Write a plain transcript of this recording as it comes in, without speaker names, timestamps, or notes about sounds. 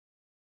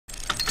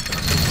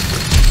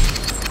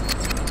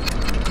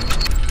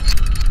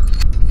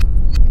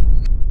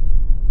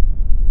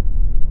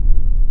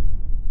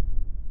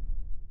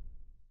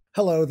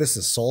Hello, this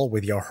is Soul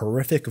with your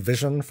horrific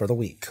vision for the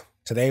week.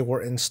 Today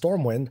we're in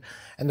Stormwind,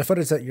 and the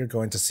footage that you're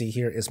going to see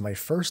here is my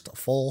first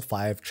full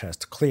 5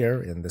 chest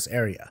clear in this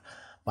area.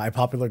 By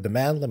popular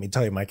demand, let me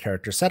tell you my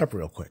character setup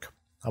real quick.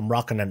 I'm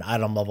rocking an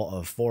item level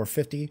of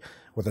 450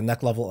 with a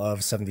neck level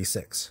of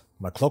 76.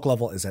 My cloak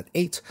level is at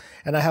 8,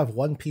 and I have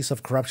one piece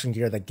of corruption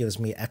gear that gives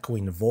me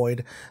Echoing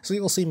Void, so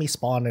you'll see me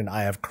spawn and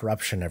I have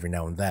corruption every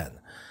now and then.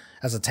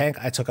 As a tank,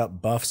 I took up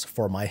buffs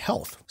for my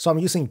health. So I'm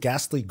using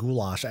Ghastly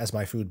Goulash as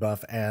my food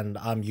buff, and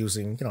I'm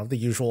using, the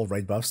usual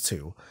raid buffs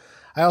too.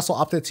 I also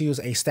opted to use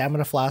a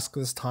stamina flask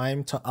this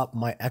time to up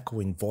my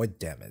Echoing Void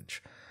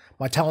damage.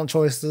 My talent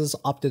choices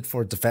opted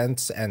for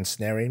defense and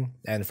snaring,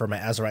 and for my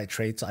Azeroth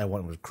traits, I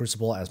went with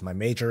Crucible as my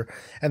major,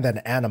 and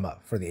then Anima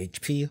for the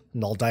HP,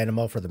 Null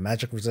Dynamo for the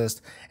magic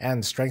resist,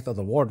 and Strength of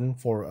the Warden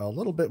for a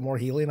little bit more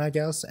healing, I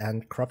guess,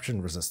 and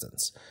corruption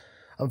resistance.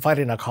 I'm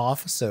fighting a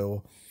cough,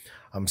 so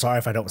I'm sorry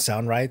if I don't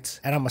sound right,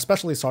 and I'm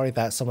especially sorry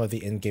that some of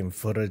the in-game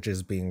footage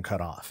is being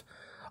cut off.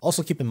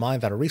 Also keep in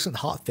mind that a recent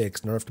hotfix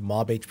nerfed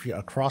mob HP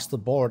across the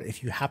board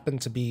if you happen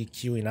to be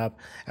queuing up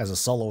as a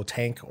solo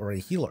tank or a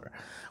healer,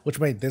 which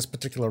made this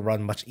particular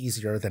run much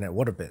easier than it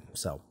would have been.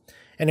 So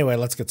anyway,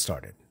 let's get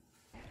started.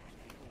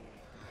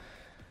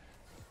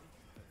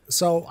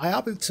 So I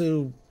opted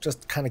to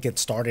just kind of get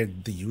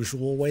started the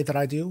usual way that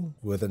I do,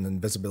 with an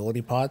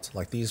invisibility pot.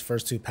 Like these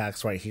first 2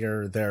 packs right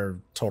here, they're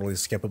totally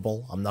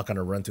skippable. I'm not going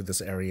to run through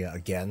this area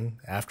again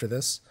after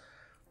this.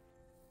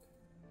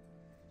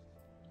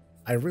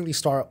 I really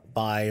start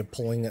by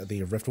pulling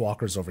the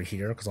Riftwalkers over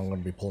here, because I'm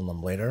going to be pulling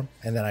them later.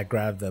 And then I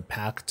grab the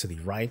pack to the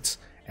right,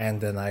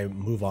 and then I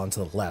move on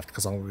to the left,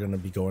 because I'm going to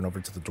be going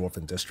over to the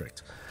Dwarven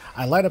District.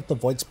 I light up the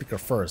Void Speaker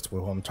first,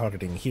 with who I'm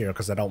targeting here,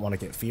 because I don't want to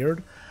get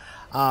feared.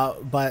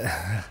 But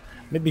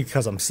maybe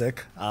because I'm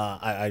sick,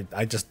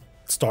 I just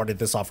started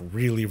this off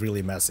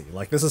really messy.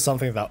 Like, this is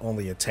something that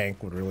only a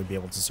tank would really be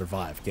able to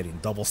survive, getting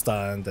double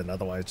stunned and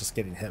otherwise just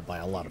getting hit by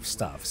a lot of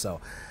stuff.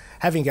 So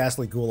having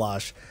Ghastly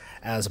Goulash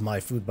as my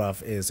food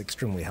buff is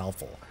extremely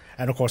helpful.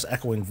 And of course,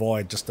 Echoing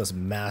Void just does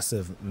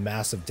massive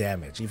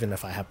damage, even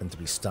if I happen to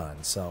be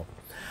stunned. So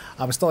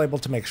I'm still able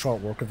to make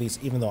short work of these,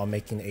 even though I'm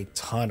making a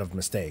ton of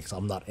mistakes.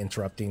 I'm not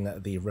interrupting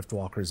the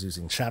Riftwalkers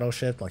using Shadow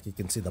Shift, like you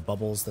can see the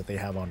bubbles that they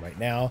have on right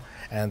now,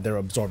 and they're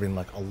absorbing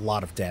like a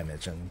lot of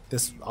damage. And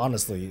this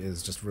honestly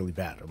is just really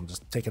bad. I'm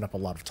just taking up a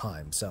lot of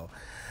time. So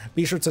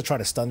be sure to try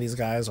to stun these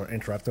guys or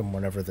interrupt them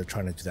whenever they're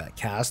trying to do that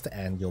cast,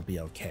 and you'll be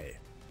okay.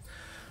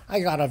 I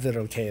got off it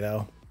okay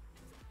though.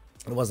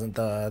 It wasn't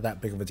that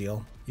big of a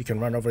deal. You can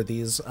run over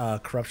these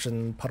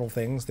corruption puddle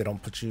things. They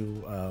don't put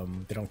you,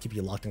 they don't keep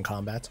you locked in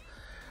combat.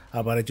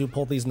 But I do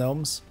pull these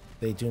gnomes.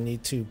 They do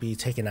need to be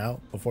taken out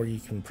before you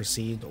can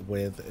proceed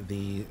with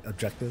the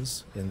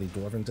objectives in the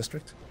Dwarven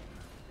District.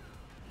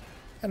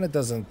 And it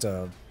doesn't,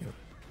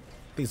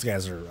 these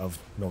guys are of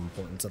no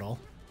importance at all.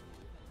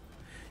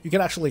 You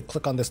can actually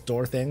click on this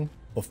door thing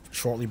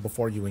shortly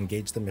before you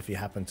engage them if you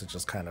happen to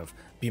just kind of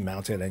be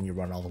mounted and you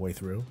run all the way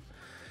through.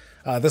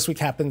 This week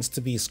happens to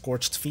be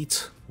Scorched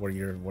Feet, where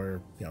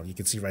you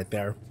can see right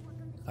there.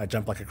 I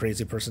jump like a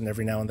crazy person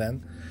every now and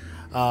then.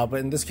 But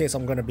in this case,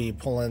 I'm going to be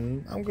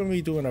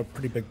doing a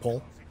pretty big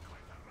pull.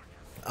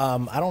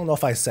 I don't know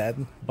if I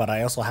said, but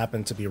I also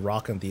happen to be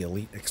rocking the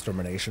Elite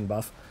Extermination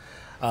buff.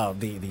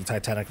 The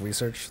Titanic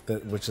Research,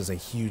 which is a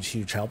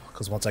huge help,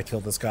 because once I kill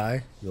this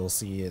guy, you'll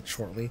see it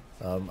shortly,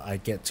 I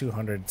get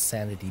 200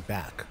 sanity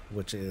back,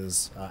 which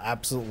is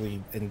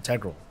absolutely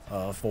integral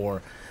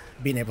for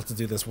being able to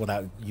do this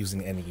without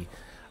using any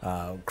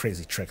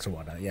crazy tricks or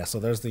whatnot. Yeah, so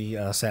there's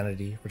the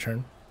sanity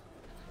return.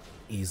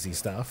 Easy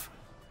stuff.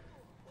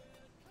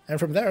 And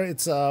from there,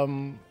 it's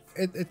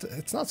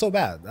not so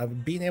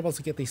bad. Being able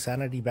to get the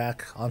sanity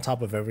back on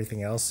top of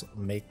everything else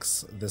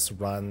makes this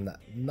run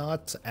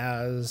not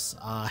as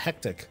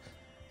hectic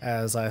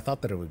as I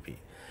thought that it would be.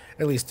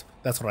 At least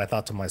that's what I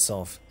thought to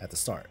myself at the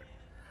start.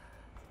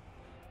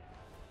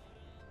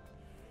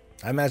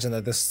 I imagine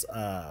that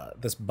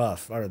this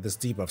buff, or this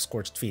debuff,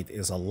 Scorched Feet,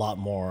 is a lot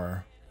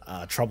more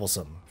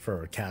troublesome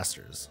for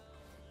casters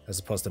as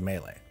opposed to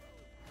melee.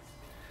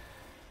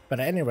 But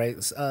at any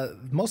rate,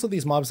 most of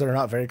these mobs that are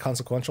not very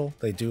consequential,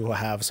 they do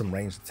have some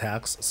ranged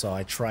attacks, so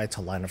I try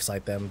to line of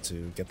sight them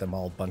to get them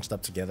all bunched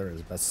up together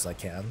as best as I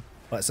can.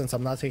 But since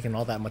I'm not taking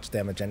all that much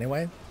damage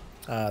anyway,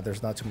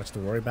 there's not too much to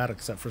worry about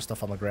except for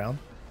stuff on the ground.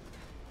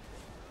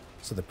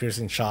 So the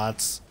piercing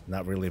shots,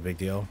 not really a big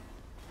deal.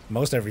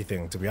 Most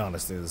everything, to be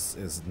honest,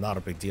 is not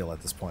a big deal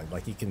at this point.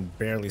 Like, you can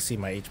barely see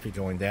my HP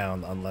going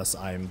down unless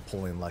I'm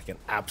pulling like an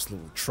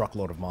absolute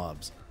truckload of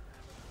mobs.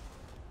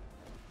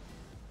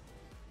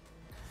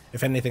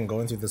 If anything,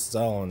 going through this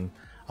zone,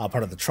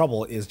 part of the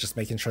trouble is just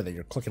making sure that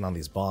you're clicking on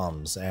these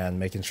bombs and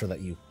making sure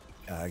that you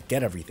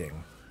get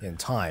everything in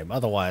time.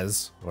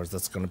 Otherwise, of course,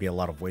 that's going to be a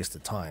lot of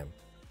wasted time.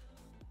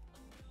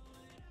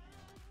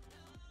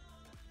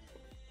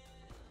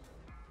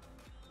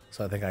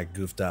 So I think I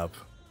goofed up.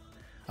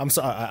 I'm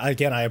sorry,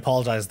 again, I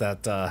apologize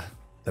that the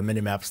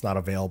minimap's not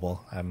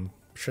available. I'm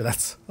sure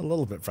that's a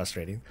little bit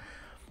frustrating.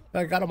 But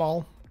I got them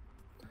all.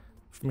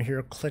 From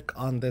here, click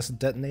on this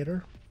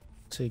detonator,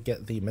 to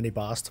get the mini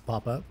boss to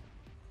pop up.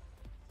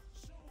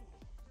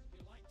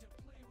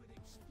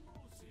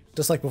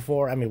 Just like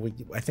before, I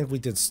mean, I think we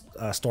did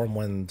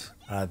Stormwind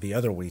the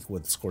other week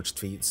with Scorched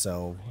Feet,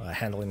 so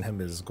handling him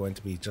is going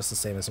to be just the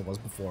same as it was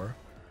before.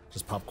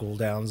 Just pop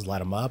cooldowns,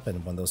 light him up,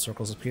 and when those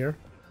circles appear,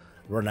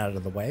 run out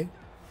of the way.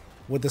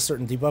 With this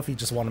certain debuff, you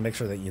just want to make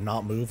sure that you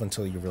not move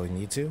until you really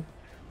need to.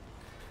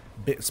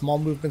 Small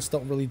movements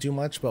don't really do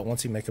much, but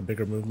once you make a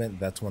bigger movement,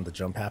 that's when the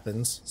jump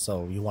happens.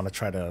 So you want to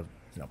try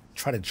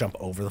to jump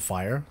over the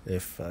fire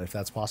if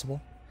that's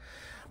possible.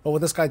 But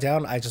with this guy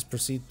down, I just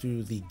proceed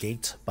through the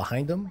gate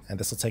behind him, and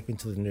this will take me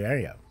to the new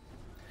area.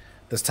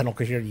 This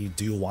tentacle here you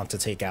do want to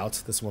take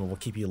out. This one will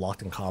keep you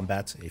locked in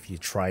combat if you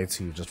try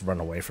to just run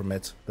away from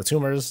it. The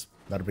tumors,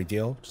 not a big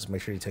deal. Just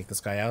make sure you take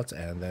this guy out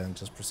and then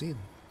just proceed.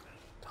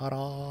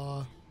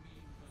 Ta-da!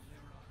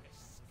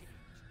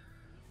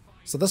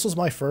 So this was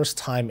my first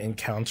time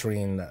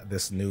encountering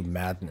this new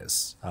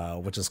madness,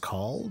 which is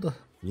called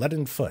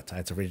Leaden Foot. I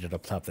had to read it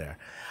up top there.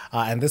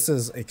 And this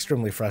is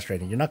extremely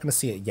frustrating. You're not going to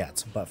see it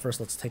yet, but first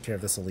let's take care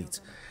of this elite.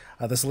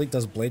 This elite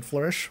does Blade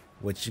Flourish,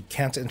 which you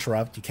can't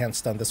interrupt. You can't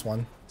stun this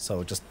one,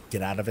 so just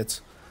get out of it.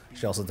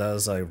 She also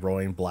does a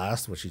Roaring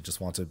Blast, which you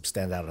just want to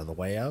stand out of the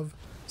way of.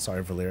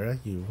 Sorry, Valeera,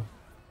 you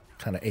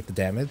kind of ate the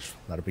damage.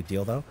 Not a big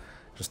deal, though.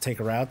 Just take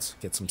her out,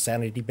 get some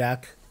sanity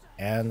back,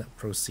 and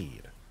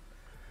proceed.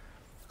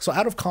 So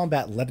out of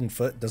combat, Leaden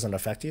Foot doesn't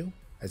affect you,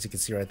 as you can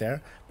see right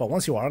there. But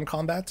once you are in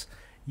combat,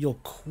 you'll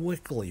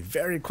quickly,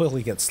 very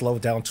quickly get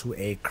slowed down to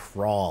a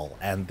crawl.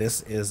 And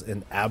this is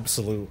an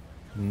absolute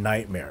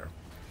nightmare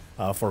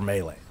for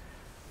melee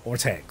or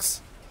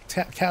tanks.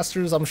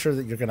 Casters, I'm sure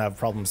that you're going to have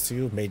problems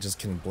too. Mages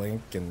can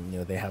blink and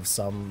they have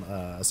some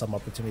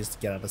opportunities to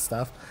get out of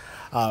stuff.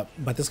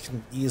 But this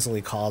can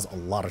easily cause a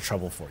lot of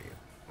trouble for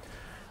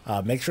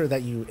you. Make sure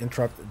that you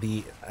interrupt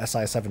the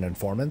SI7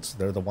 informants.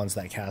 They're the ones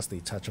that cast the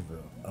Touch of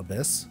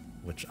Abyss,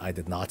 which I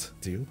did not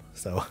do.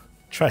 So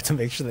try to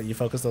make sure that you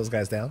focus those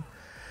guys down.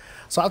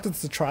 So I opted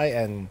to try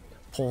and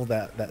pull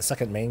that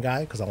second main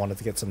guy because I wanted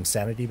to get some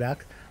sanity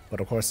back. But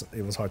of course,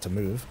 it was hard to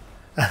move.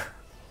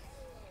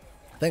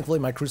 Thankfully,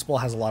 my Crucible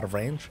has a lot of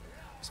range,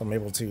 so I'm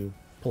able to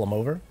pull him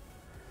over.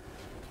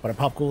 But I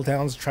pop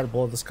cooldowns, try to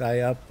blow this guy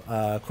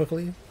up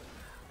quickly.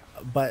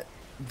 But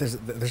there's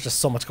just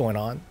so much going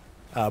on.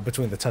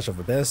 Between the Touch of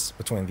Abyss,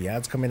 between the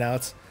ads coming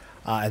out,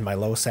 and my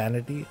low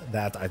sanity,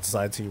 that I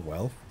decided to,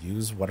 well,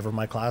 use whatever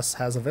my class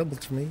has available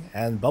to me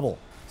and bubble.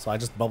 So I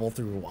just bubble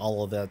through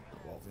all of that,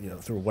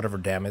 through whatever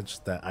damage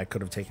that I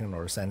could have taken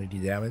or sanity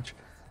damage.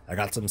 I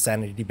got some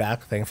sanity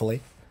back,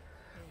 thankfully,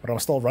 but I'm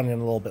still running a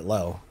little bit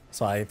low.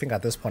 So I think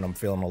at this point I'm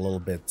feeling a little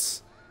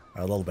bit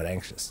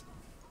anxious.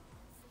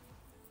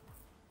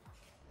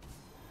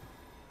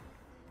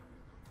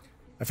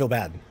 I feel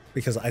bad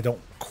because I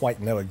don't quite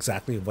know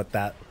exactly what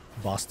that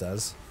boss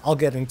does. I'll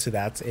get into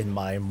that in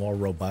my more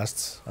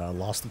robust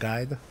Lost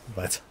guide,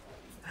 but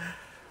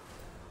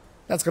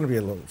that's going to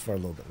be for a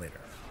little bit later.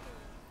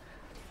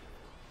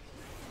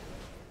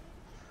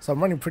 So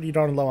I'm running pretty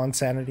darn low on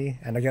sanity,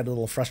 and I get a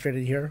little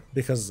frustrated here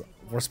because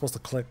we're supposed to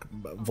click,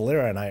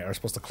 Valeera and I are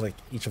supposed to click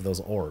each of those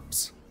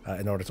orbs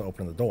in order to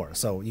open the door.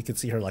 So you can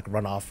see her like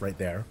run off right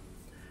there.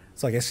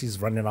 So I guess she's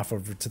running off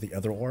over to the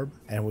other orb,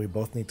 and we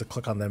both need to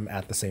click on them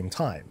at the same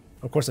time.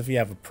 Of course, if you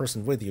have a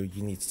person with you,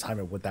 you need to time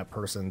it with that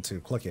person to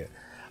click it.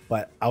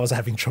 But I was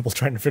having trouble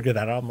trying to figure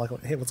that out. I'm like,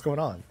 hey, what's going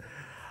on?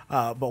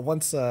 But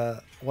once, yeah,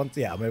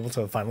 I'm able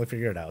to finally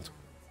figure it out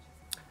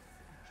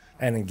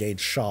and engage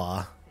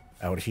Shaw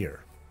out here.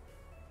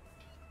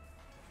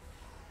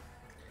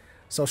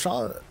 So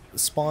Shaw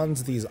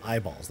spawns these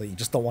eyeballs that you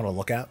just don't want to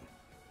look at,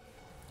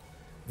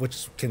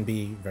 which can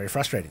be very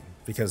frustrating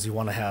because you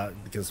want to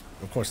have, because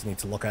of course you need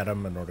to look at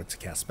him in order to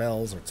cast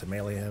spells or to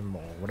melee him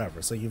or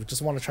whatever. So you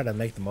just want to try to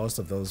make the most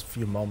of those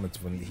few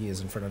moments when he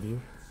is in front of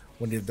you,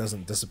 when he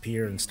doesn't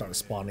disappear and start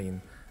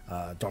spawning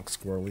dark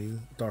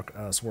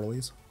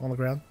swirlies on the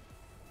ground.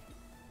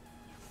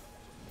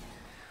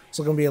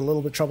 So it's going to be a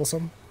little bit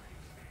troublesome,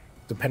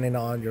 depending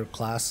on your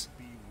class.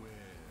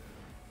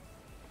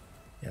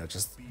 Yeah,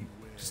 just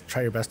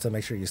try your best to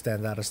make sure you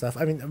stand out of stuff.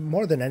 I mean,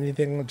 more than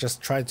anything,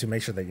 just try to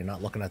make sure that you're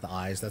not looking at the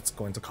eyes. That's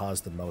going to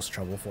cause the most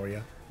trouble for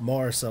you,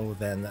 more so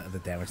than the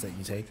damage that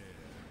you take.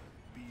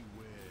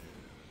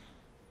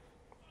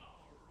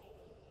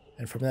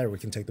 And from there, we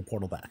can take the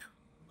portal back.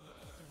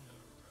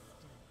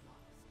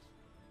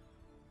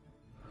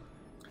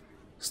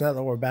 So now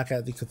that we're back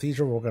at the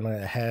cathedral, we're going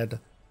to head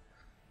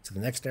to the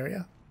next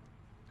area.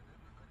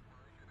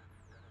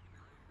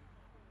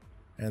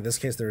 And in this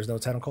case, there is no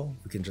tentacle.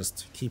 We can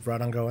just keep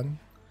right on going.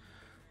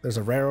 There's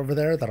a rare over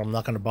there that I'm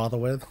not going to bother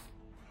with.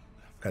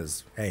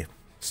 Because, hey,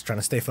 just trying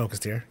to stay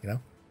focused here, you know?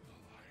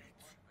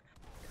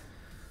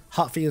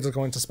 Hot feeds are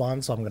going to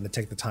spawn, so I'm going to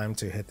take the time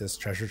to hit this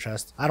treasure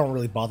chest. I don't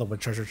really bother with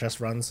treasure chest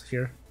runs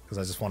here, because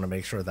I just want to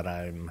make sure that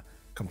I'm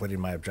completing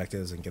my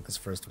objectives and get this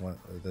first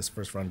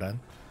run done.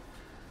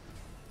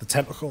 The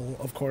tentacle,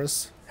 of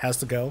course, has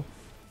to go.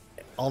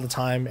 All the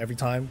time, every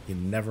time. You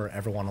never,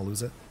 ever want to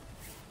lose it.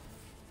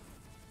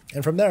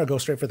 And from there, I'll go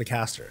straight for the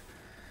caster.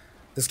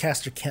 This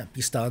caster can't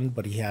be stunned,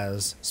 but he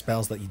has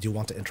spells that you do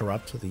want to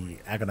interrupt, the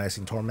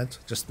Agonizing Torment.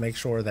 Just make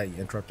sure that you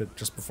interrupt it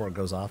just before it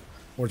goes off,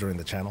 or during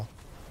the channel.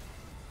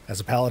 As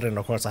a paladin,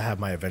 of course, I have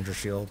my Avenger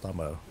Shield. I'm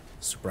a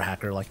super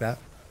hacker like that.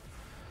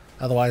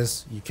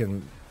 Otherwise, you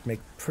can make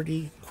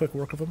pretty quick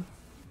work of him.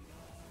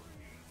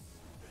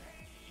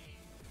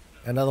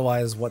 And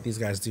otherwise, what these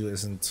guys do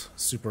isn't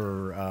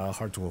super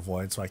hard to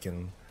avoid, so I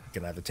can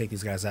either take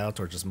these guys out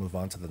or just move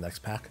on to the next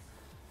pack.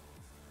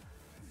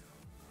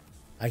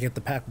 I get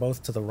the pack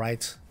both to the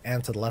right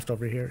and to the left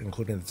over here,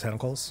 including the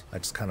tentacles. I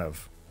just kind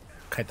of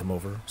kite them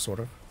over, sort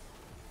of.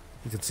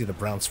 You can see the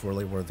brown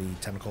swirly where the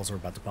tentacles are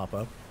about to pop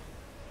up.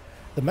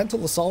 The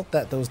mental assault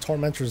that those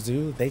tormentors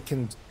do, they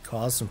can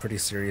cause some pretty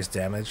serious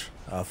damage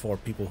for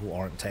people who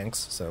aren't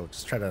tanks, so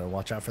just try to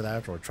watch out for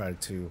that, or try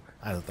to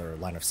either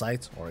line of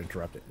sight or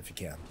interrupt it if you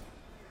can.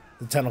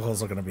 The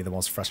tentacles are going to be the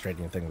most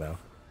frustrating thing though.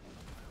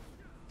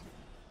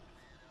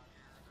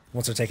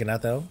 Once they're taken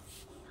out though,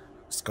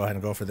 just go ahead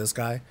and go for this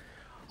guy.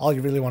 All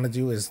you really want to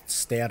do is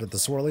stay out of the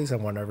swirlies,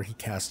 and whenever he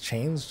casts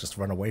chains, just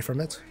run away from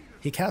it.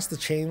 He casts the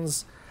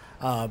chains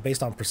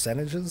based on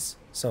percentages,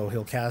 so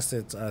he'll cast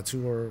it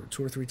two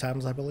or three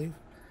times, I believe.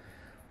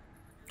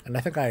 And I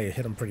think I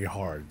hit him pretty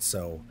hard,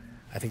 so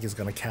I think he's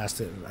going to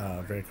cast it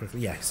very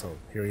quickly. Yeah, so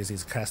here he is,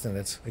 he's casting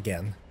it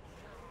again.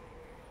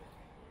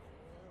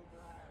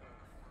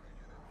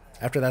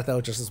 After that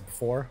though, just as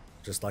before,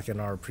 just like in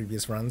our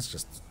previous runs,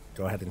 just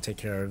go ahead and take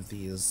care of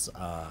these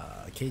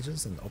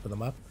cages and open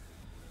them up.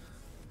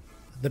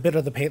 The bit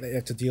of the pain that you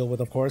have to deal with,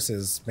 of course,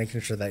 is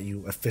making sure that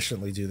you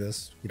efficiently do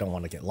this. You don't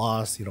want to get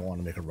lost, you don't want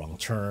to make a wrong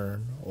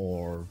turn,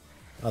 or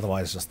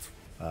otherwise just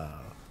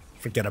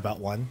forget about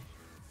one,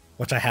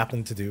 which I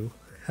happen to do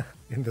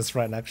in this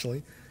run,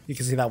 actually. You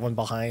can see that one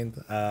behind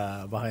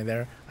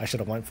there. I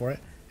should have went for it,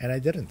 and I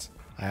didn't.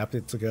 I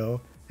opted to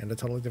go in a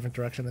totally different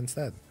direction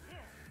instead.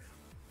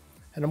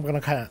 And I'm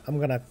gonna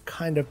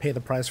kind of pay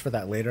the price for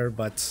that later,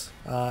 but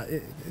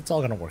it's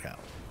all gonna work out.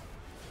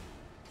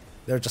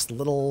 There's just a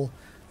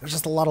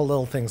lot of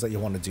little things that you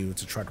want to do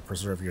to try to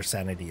preserve your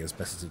sanity as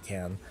best as you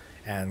can,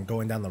 and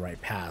going down the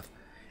right path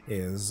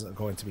is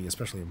going to be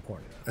especially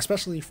important,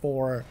 especially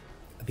for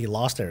the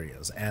lost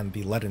areas and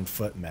the leaden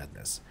foot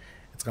madness.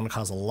 It's going to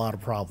cause a lot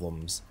of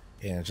problems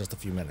in just a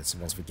few minutes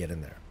once we get in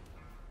there.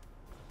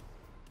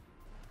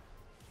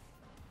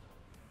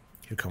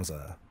 Here comes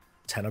a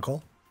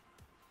tentacle,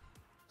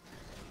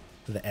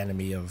 the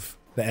enemy of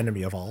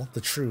all,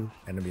 the true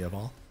enemy of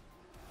all.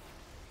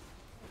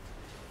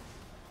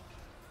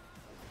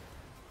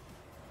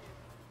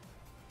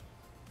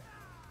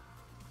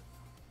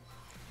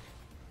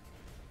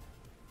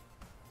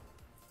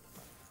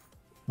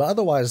 But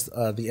otherwise,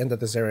 the end of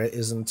this area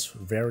isn't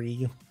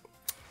very,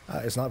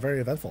 it's not very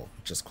eventful.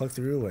 Just click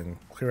through and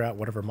clear out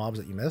whatever mobs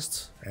that you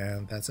missed,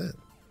 and that's it.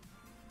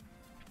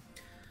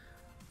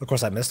 Of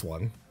course, I missed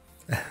one.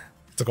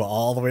 To go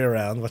all the way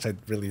around, which I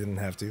really didn't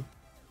have to.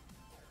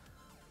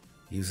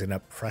 Using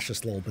up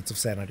precious little bits of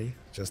sanity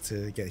just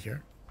to get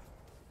here.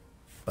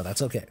 But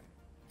that's okay.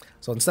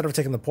 So instead of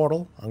taking the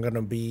portal, I'm going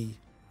to be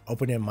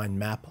opening my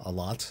map a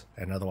lot,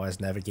 and otherwise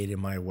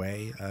navigating my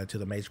way to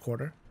the mage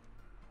quarter.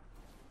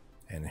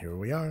 And here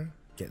we are,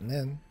 getting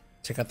in.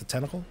 Check out the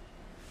tentacle.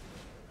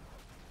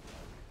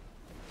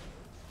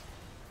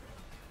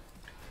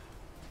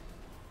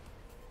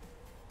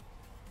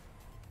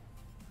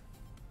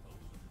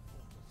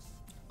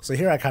 So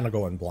here I kind of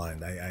go in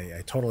blind.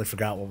 I totally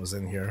forgot what was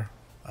in here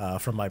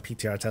from my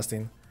PTR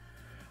testing.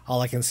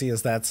 All I can see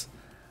is that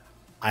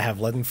I have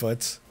leaden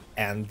foot,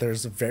 and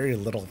there's very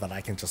little that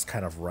I can just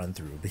kind of run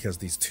through, because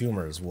these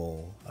tumors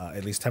will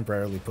at least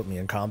temporarily put me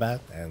in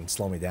combat and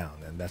slow me down,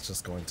 and that's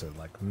just going to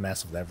like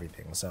mess with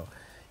everything. So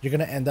you're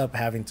going to end up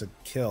having to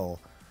kill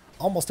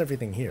almost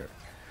everything here.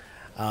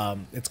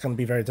 It's going to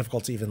be very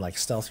difficult to even like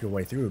stealth your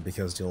way through,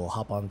 because you'll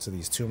hop onto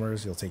these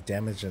tumors, you'll take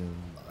damage, and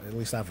at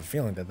least I have a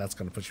feeling that that's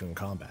going to put you in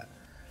combat.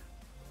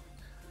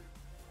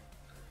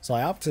 So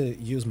I opt to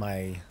use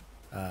my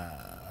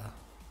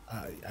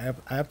I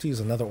have to use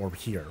another orb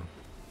here,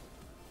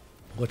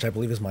 which I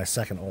believe is my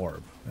second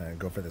orb, and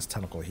go for this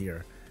tentacle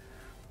here.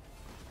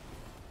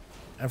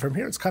 And from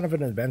here it's kind of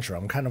an adventure.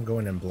 I'm kind of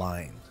going in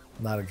blind,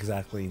 not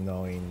exactly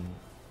knowing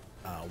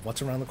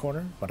what's around the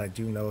corner, but I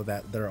do know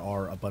that there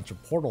are a bunch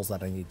of portals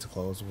that I need to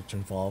close, which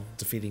involve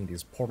defeating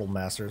these portal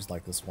masters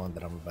like this one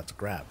that I'm about to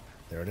grab.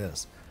 There it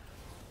is.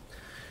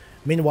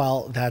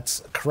 Meanwhile, that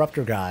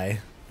corruptor guy,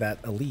 that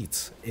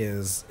elite,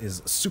 is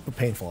super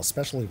painful,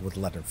 especially with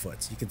leaden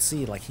foot. You can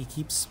see like he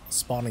keeps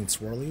spawning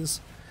swirlies,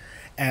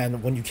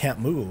 and when you can't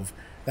move,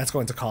 that's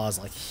going to cause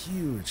like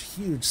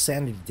huge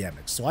sanity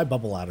damage. So I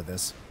bubble out of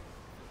this,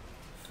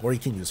 or you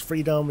can use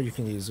freedom, or you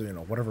can use, you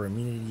know, whatever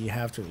immunity you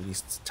have to at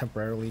least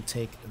temporarily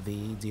take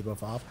the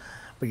debuff off,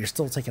 but you're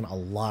still taking a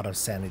lot of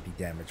sanity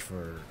damage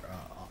for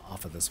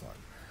off of this one.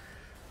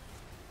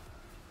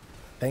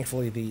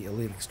 Thankfully, the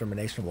Elite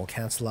Extermination will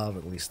cancel out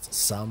at least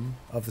some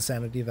of the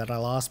sanity that I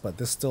lost, but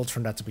this still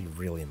turned out to be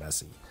really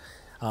messy.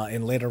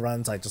 In later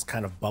runs, I just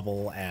kind of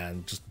bubble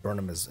and just burn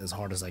them as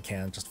hard as I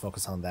can, just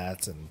focus on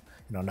that and,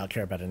 you know, not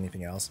care about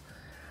anything else.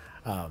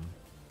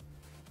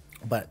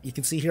 But you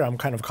can see here I'm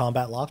kind of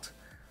combat locked.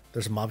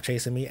 There's a mob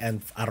chasing me,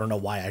 and I don't know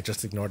why I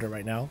just ignored it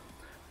right now.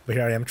 But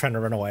here I am trying to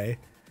run away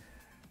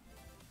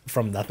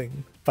from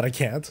nothing, but I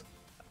can't.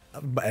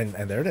 And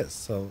there it is.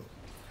 So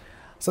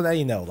now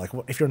you know, like,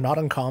 if you're not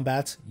in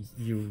combat,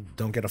 you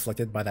don't get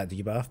afflicted by that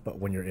debuff, but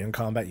when you're in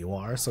combat, you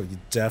are. So you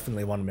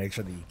definitely want to make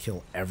sure that you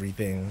kill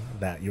everything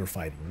that you're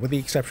fighting, with the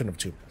exception of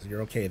tubers.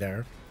 You're okay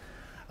there,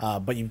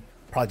 but you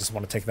probably just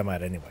want to take them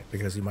out anyway,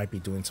 because you might be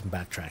doing some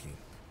backtracking.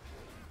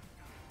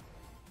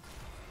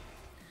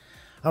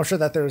 I'm sure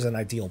that there's an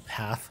ideal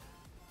path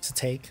to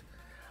take,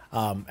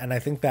 and I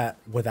think that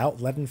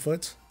without Leaden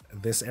Foot,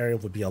 this area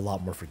would be a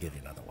lot more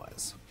forgiving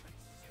otherwise.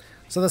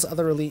 So this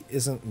other elite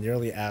isn't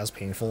nearly as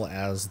painful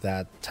as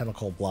that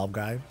tentacle blob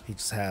guy. He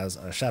just has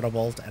a Shadow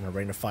Bolt and a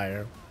Rain of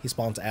Fire. He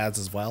spawns ads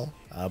as well,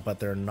 but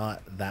they're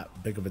not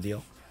that big of a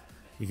deal.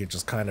 You could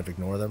just kind of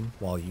ignore them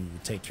while you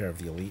take care of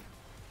the elite,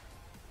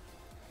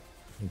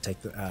 and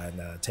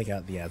take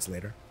out the ads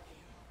later.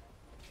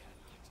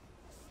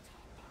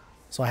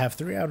 So I have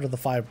 3 out of the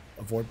 5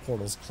 avoid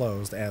portals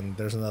closed, and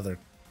there's another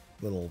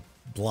little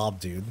blob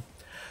dude.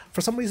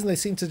 For some reason, they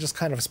seem to just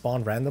kind of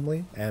spawn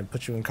randomly and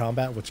put you in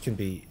combat, which can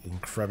be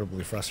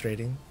incredibly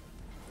frustrating.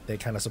 They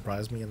kind of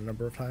surprised me a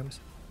number of times.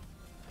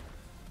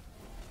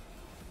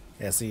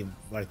 Yeah, see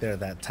right there,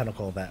 that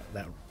tentacle that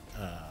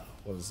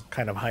was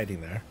kind of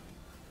hiding there.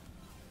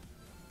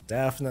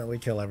 Definitely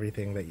kill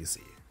everything that you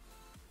see.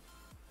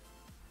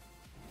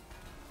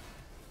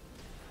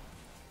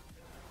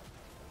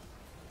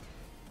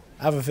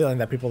 I have a feeling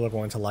that people are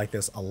going to like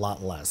this a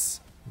lot less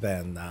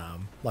than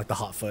like the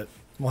Hotfoot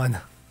one.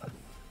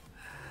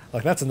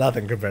 Like, that's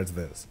nothing compared to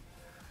this.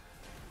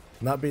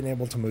 Not being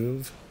able to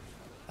move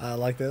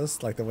like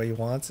this, like the way you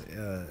want,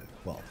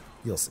 well,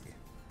 you'll see.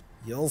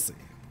 You'll see.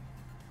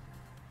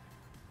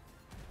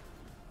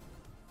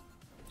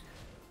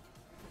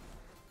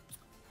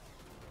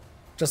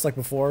 Just like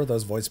before,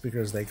 those voice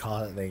speakers, they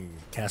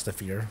cast a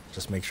fear.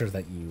 Just make sure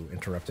that you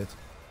interrupt it.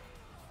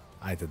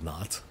 I did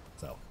not,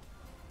 so.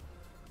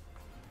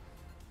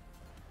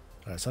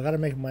 Alright, so I gotta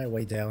make my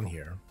way down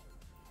here.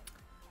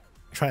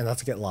 Trying not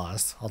to get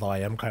lost, although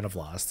I am kind of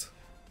lost.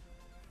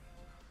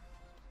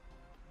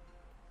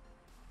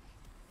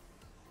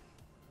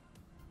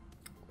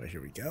 But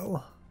here we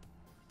go.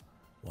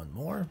 One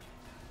more,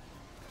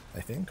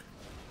 I think.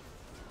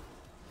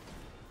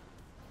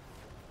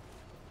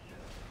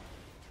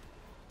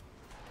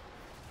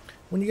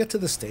 When you get to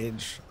the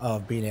stage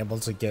of being able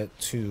to get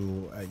to,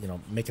 you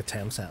know, make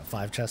attempts at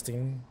 5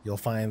 chesting, you'll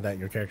find that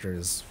your character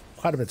is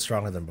quite a bit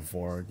stronger than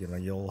before. You know,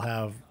 you'll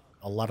have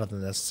a lot of the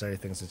necessary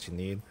things that you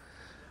need.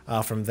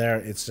 From there,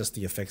 it's just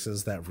the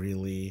affixes that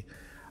really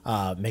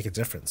make a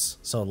difference.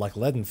 So like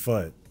Leaden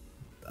Foot,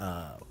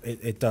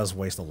 it does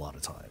waste a lot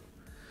of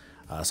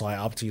time. So I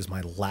opt to use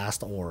my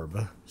last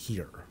orb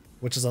here,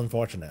 which is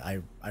unfortunate.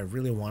 I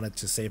really wanted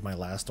to save my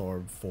last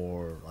orb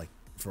for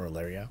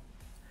Ilaria.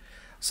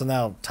 So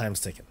now time's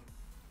ticking.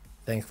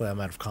 Thankfully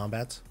I'm out of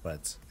combat,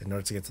 but in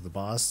order to get to the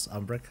boss,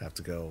 Umbric, I have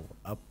to go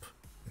up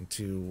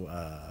into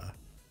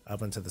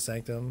the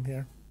sanctum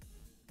here.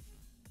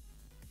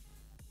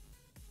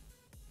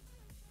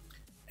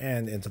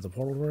 And into the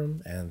portal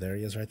room, and there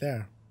he is right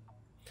there.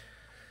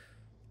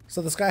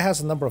 So this guy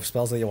has a number of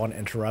spells that you want to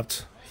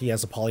interrupt. He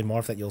has a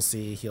polymorph that you'll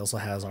see. He also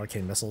has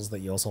arcane missiles that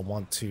you also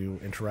want to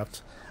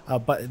interrupt.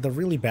 But the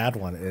really bad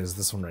one is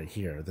this one right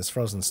here, this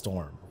Frozen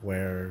Storm,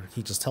 where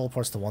he just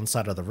teleports to one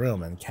side of the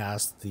room and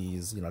casts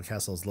these,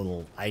 cast those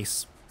little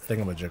ice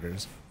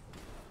thingamajiggers.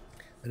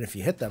 And if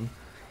you hit them,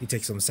 you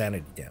take some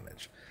sanity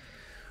damage.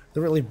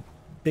 The really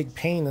big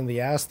pain in the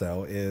ass,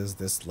 though, is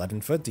this Leaden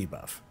Foot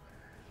debuff.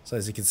 So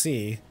as you can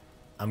see,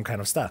 I'm kind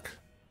of stuck,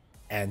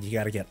 and you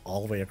got to get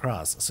all the way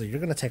across. So you're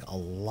going to take a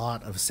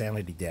lot of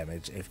sanity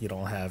damage if you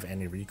don't have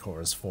any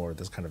recourse for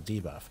this kind of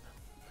debuff.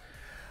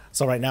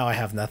 So right now I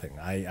have nothing.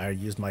 I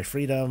used my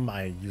freedom,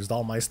 I used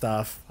all my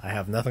stuff, I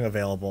have nothing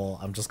available,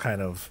 I'm just kind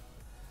of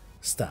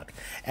stuck.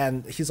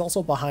 And he's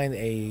also behind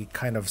a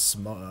kind of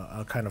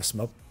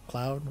smoke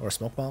cloud or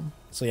smoke bomb,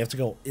 so you have to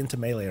go into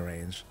melee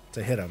range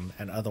to hit him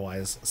and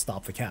otherwise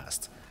stop the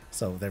cast.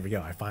 So there we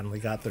go, I finally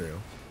got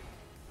through.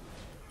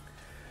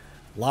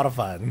 A lot of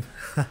fun.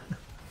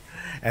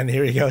 And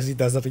here he goes, he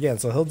does it again.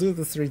 So he'll do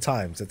this 3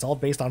 times. It's all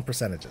based on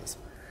percentages.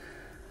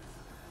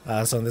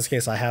 So in this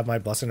case, I have my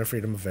Blessing of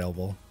Freedom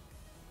available,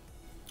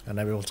 and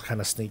I'm able to kind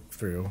of sneak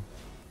through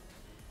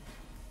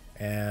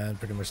and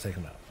pretty much take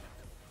him out.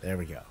 There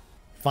we go.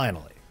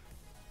 Finally.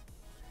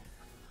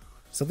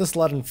 So this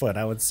Leaden Foot,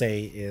 I would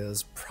say,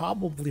 is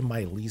probably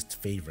my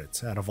least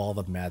favorite out of all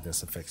the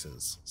madness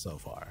affixes so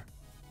far.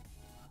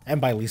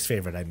 And by least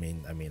favorite, I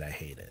mean I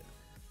hate it.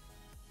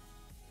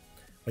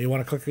 But you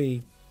want to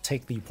quickly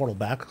take the portal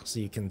back so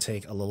you can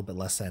take a little bit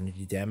less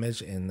sanity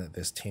damage in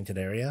this tainted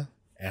area,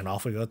 and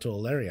off we go to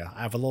Ilaria.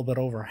 I have a little bit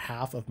over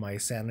half of my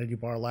sanity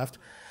bar left,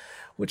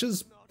 which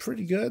is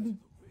pretty good.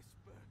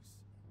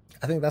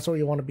 I think that's where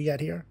you want to be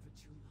at here.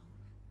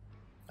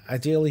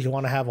 Ideally, you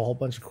want to have a whole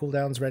bunch of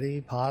cooldowns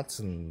ready, pots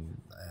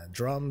and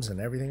drums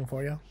and everything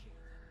for you.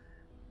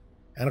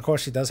 And of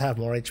course, she does have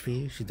more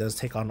HP. She does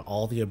take on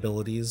all the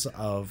abilities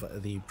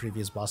of the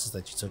previous bosses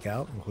that you took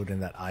out,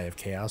 including that Eye of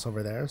Chaos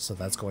over there. So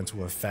that's going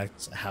to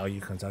affect how you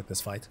conduct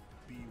this fight.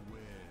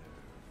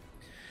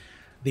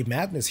 The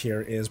madness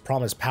here is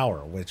Promised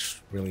Power,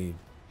 which really,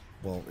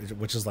 well,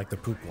 which is like the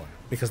poop one,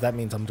 because that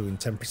means I'm doing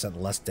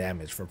 10% less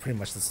damage for pretty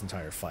much this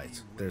entire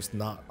fight. There's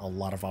not a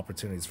lot of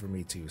opportunities for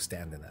me to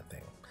stand in that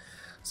thing.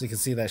 So you can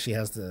see that she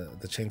has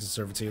the Chains of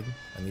Servitude.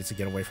 I need to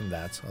get away from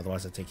that,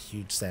 otherwise I take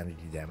huge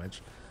sanity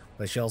damage.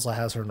 But she also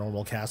has her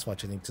normal cast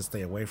watch I need to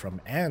stay away from,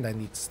 and I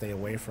need to stay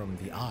away from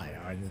the eye,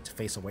 or I need to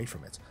face away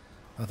from it.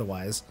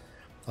 Otherwise,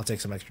 I'll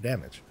take some extra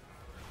damage.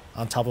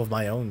 On top of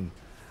my own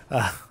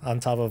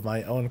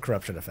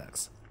corruption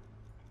effects.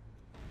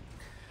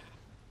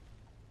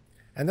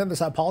 And then there's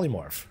that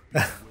polymorph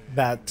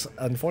that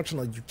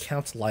unfortunately you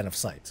can't line of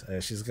sight.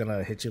 She's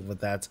gonna hit you with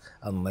that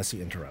unless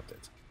you interrupt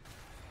it,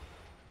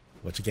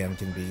 which again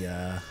can be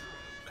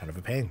kind of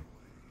a pain.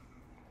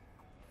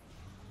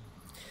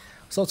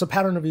 So it's a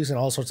pattern of using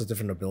all sorts of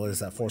different abilities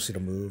that force you to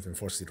move and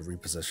force you to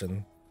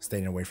reposition,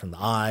 staying away from the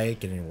eye,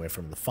 getting away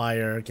from the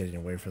fire, getting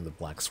away from the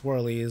black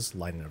swirlies,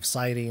 lining of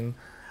sighting,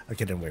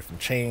 getting away from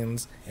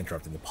chains,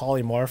 interrupting the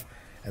polymorph,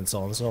 and so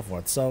on and so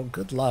forth. So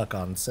good luck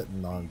on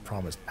sitting on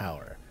Promised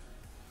Power.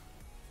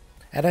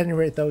 At any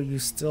rate, though, you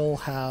still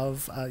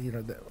have,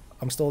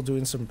 I'm still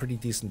doing some pretty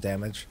decent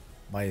damage.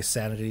 My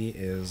sanity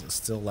is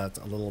still at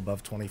a little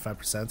above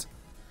 25%.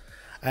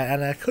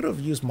 And I could have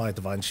used my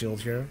Divine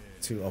Shield here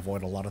to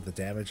avoid a lot of the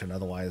damage and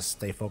otherwise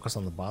stay focused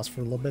on the boss for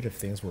a little bit if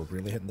things were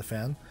really hitting the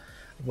fan.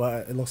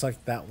 But it looks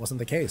like that wasn't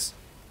the case.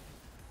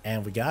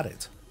 And we got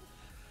it.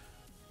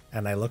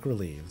 And I look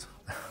relieved.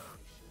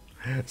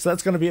 So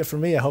that's going to be it for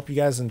me. I hope you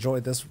guys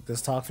enjoyed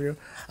this talk through.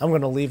 I'm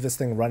going to leave this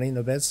thing running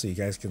a bit so you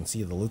guys can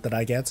see the loot that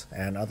I get.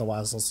 And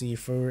otherwise, I'll see you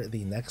for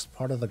the next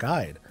part of the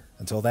guide.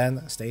 Until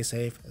then, stay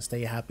safe,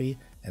 stay happy,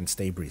 and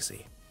stay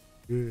breezy.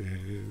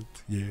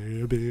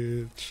 Yeah,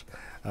 bitch.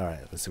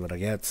 Alright, let's see what I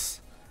get.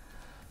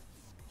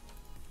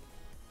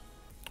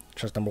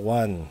 Chest number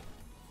 1.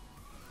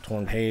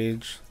 Torn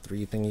page,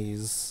 3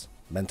 thingies,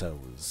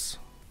 Mentos.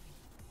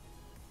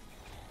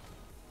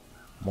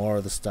 More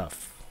of the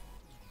stuff.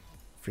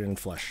 Fear and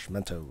Flesh,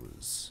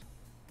 Mentos.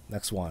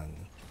 Next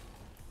one.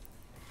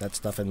 That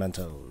stuff in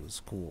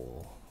Mentos,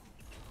 cool.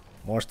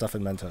 More stuff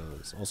in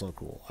Mentos, also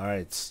cool.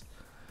 Alright.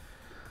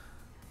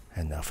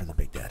 And now for the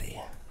Big Daddy.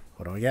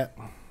 What do I get?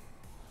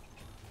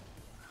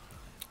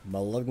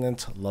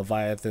 Malignant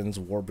Leviathan's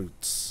War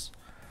Boots.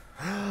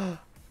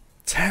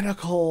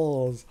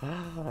 Tentacles!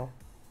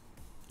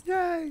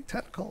 Yay,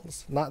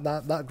 tentacles.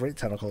 Not great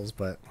tentacles,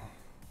 but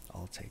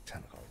I'll take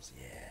tentacles,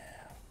 yeah.